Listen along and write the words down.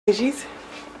Say cheese.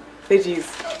 Say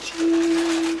cheese.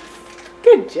 Cheese.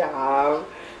 Good job.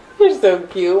 You're so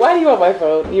cute. Why do you want my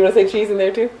phone? You want to say cheese in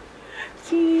there too?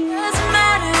 Cheese. Doesn't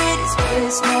matter, it's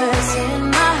Christmas in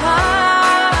my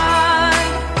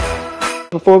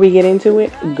heart. Before we get into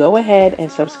it, go ahead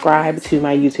and subscribe to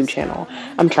my YouTube channel.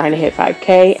 I'm trying to hit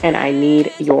 5K and I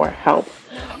need your help.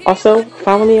 Also,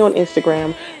 follow me on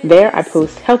Instagram. There I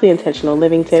post healthy, intentional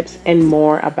living tips and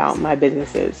more about my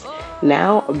businesses.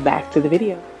 Now, back to the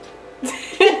video.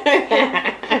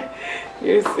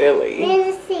 You're silly.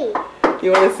 There's a C.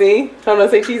 You want to see? Hold on,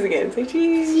 say cheese again. Say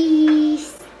cheese.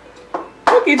 Cheese.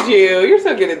 Look at you. You're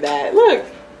so good at that. Look.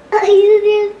 Oh, you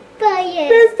did Tobias.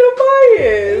 There's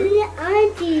Tobias. And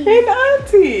Auntie. And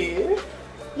Auntie.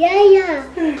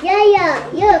 Yeah.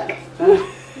 Look.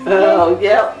 Oh,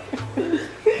 yep.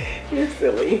 You're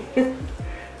silly.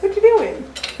 What you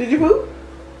doing? Did you poop?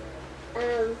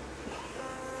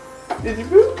 Did you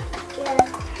poop? Yeah.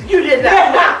 You did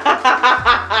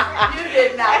not. You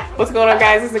did not. What's going on,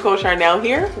 guys? It's Nicole Charnel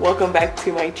here. Welcome back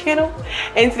to my channel.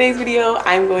 In today's video,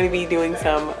 I'm going to be doing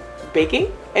some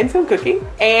baking and some cooking,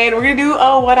 and we're gonna do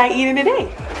what I eat in a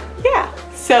day. Yeah.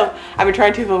 So I've been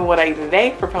trying to film what I eat in a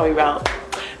day for probably about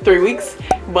 3 weeks,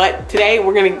 but today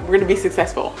we're gonna be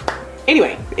successful.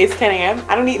 Anyway, it's 10 a.m.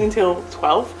 I don't eat until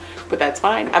 12, but that's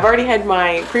fine. I've already had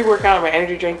my pre-workout and my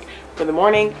energy drink for the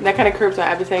morning. That kind of curbs my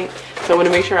appetite, so I want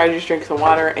to make sure I just drink some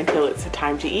water until it's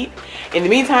time to eat. In the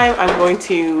meantime, I'm going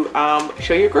to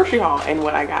show you a grocery haul and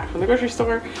what I got from the grocery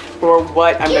store for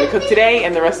what I'm going to cook today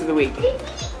and the rest of the week.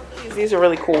 These are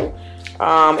really cool.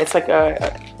 It's like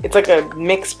a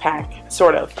mix pack,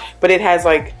 sort of, but it has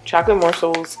like chocolate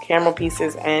morsels, caramel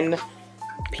pieces, and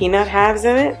peanut halves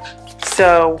in it.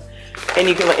 So, and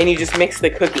you just mix the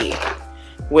cookie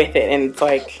with it, and it's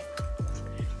like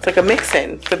a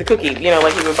mix-in for the cookie, you know,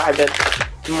 like you would buy the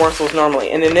morsels normally.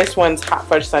 And then this one's hot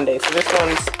fudge sundae. So this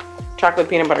one's chocolate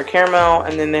peanut butter caramel,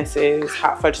 and then this is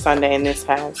hot fudge sundae, and this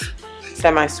has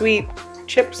semi-sweet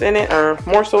chips in it, or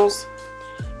morsels,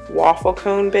 waffle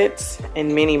cone bits,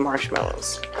 and mini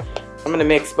marshmallows. I'm gonna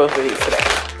mix both of these today.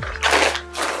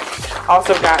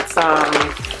 Also got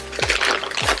some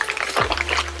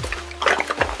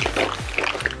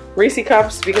Reese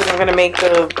cups because I'm gonna make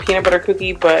the peanut butter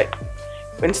cookie, but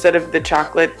instead of the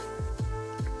chocolate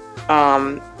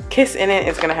kiss in it,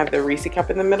 it's gonna have the Reese cup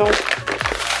in the middle.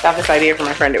 Got this idea from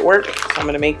my friend at work, so I'm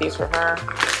gonna make these for her.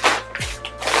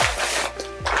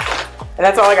 And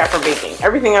that's all I got for baking.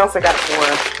 Everything else I got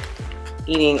for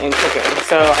eating and cooking.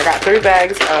 So I got 3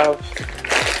 bags of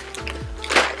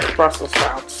Brussels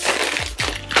sprouts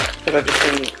because I've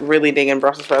just been really digging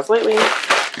Brussels sprouts lately.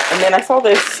 And then I saw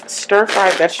this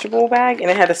stir-fried vegetable bag,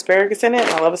 and it had asparagus in it,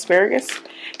 and I love asparagus.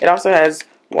 It also has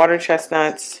water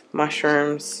chestnuts,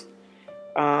 mushrooms,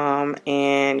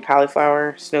 and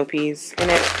cauliflower, snow peas in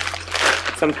it.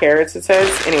 Some carrots, it says.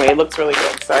 Anyway, it looks really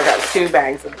good. So I got 2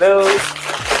 bags of those.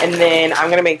 And then I'm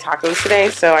going to make tacos today.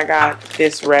 So I got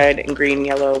this red and green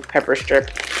yellow pepper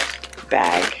strip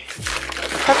bag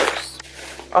of peppers.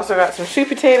 Also got some sweet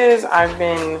potatoes. I've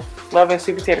been loving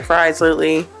sweet potato fries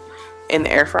lately in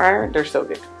the air fryer. They're so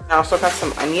good. I also got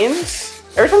some onions.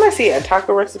 Every time I see a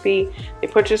taco recipe, they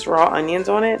put just raw onions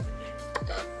on it,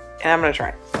 and I'm gonna try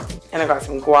it. And I got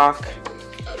some guac.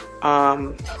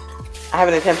 I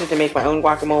haven't attempted to make my own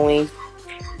guacamole.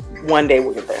 One day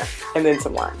we'll get there. And then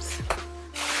some limes.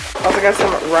 Also got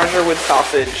some Roger Wood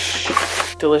sausage.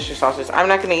 Delicious sausage. I'm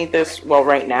not gonna eat this, well,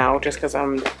 right now, just because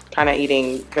I'm kind of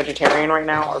eating vegetarian right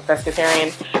now, or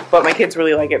pescatarian. But my kids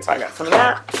really like it, so I got some of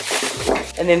that.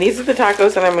 And then these are the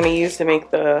tacos that I'm going to use to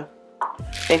make my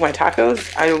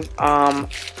tacos. I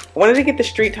wanted to get the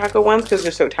street taco ones because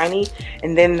they're so tiny.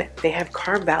 And then they have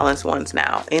carb balance ones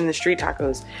now in the street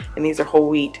tacos. And these are whole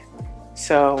wheat.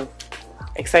 So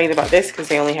excited about this because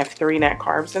they only have 3 net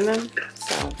carbs in them.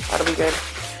 So that'll be good.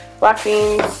 Black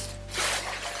beans.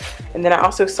 And then I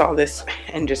also saw this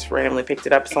and just randomly picked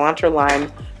it up. Cilantro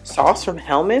lime sauce from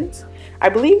Hellmann's. I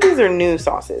believe these are new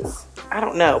sauces. I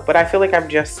don't know, but I feel like I've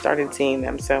just started seeing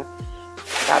them, so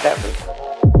got that for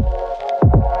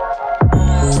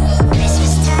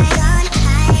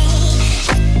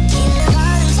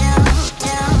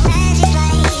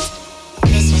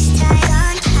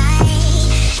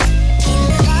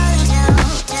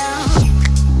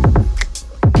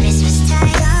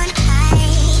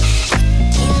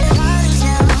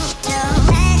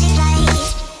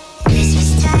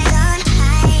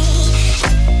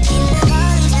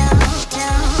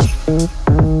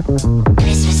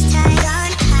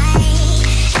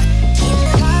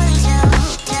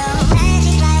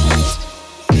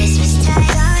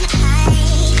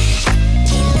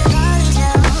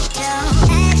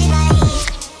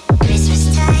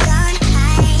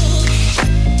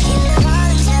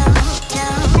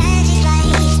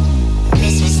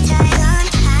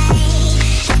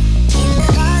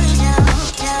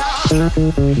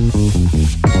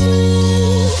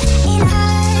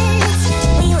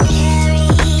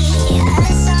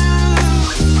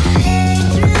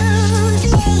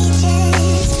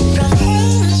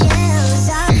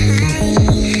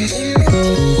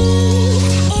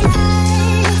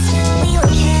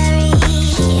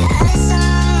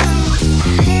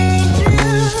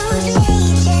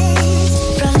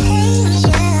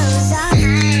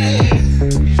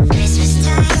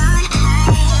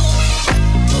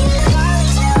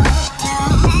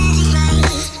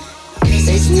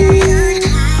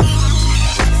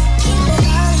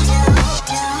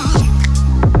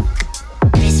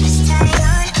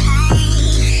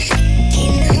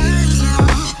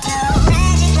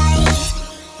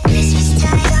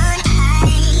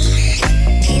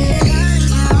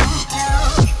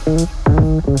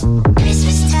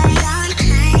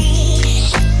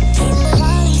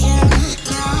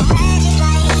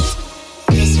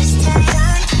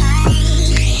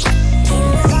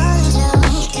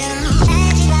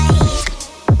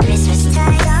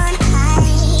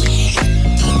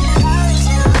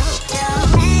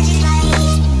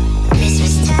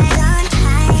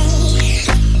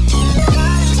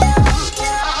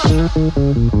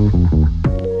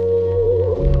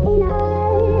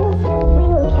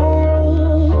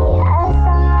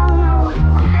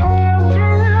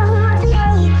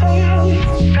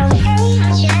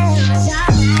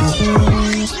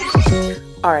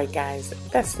Alright guys,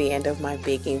 that's the end of my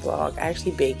baking vlog. I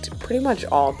actually baked pretty much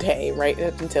all day, right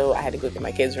up until I had to go get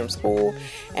my kids from school,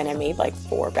 and I made like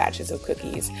 4 batches of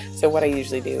cookies. So what I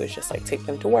usually do is just like take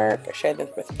them to work or share them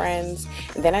with friends,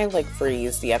 and then I like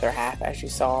freeze the other half. As you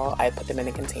saw, I put them in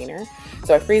a container.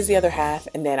 So I freeze the other half,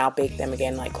 and then I'll bake them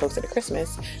again like closer to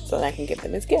Christmas so that I can give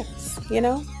them as gifts, you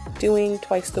know? Doing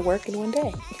twice the work in one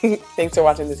day. Thanks for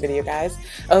watching this video, guys.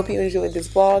 I hope you enjoyed this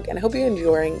vlog, and I hope you're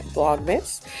enjoying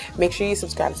VLOGMAS. Make sure you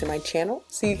subscribe to my channel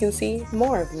so you can see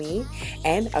more of me,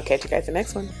 and I'll catch you guys in the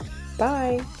next one.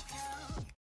 Bye!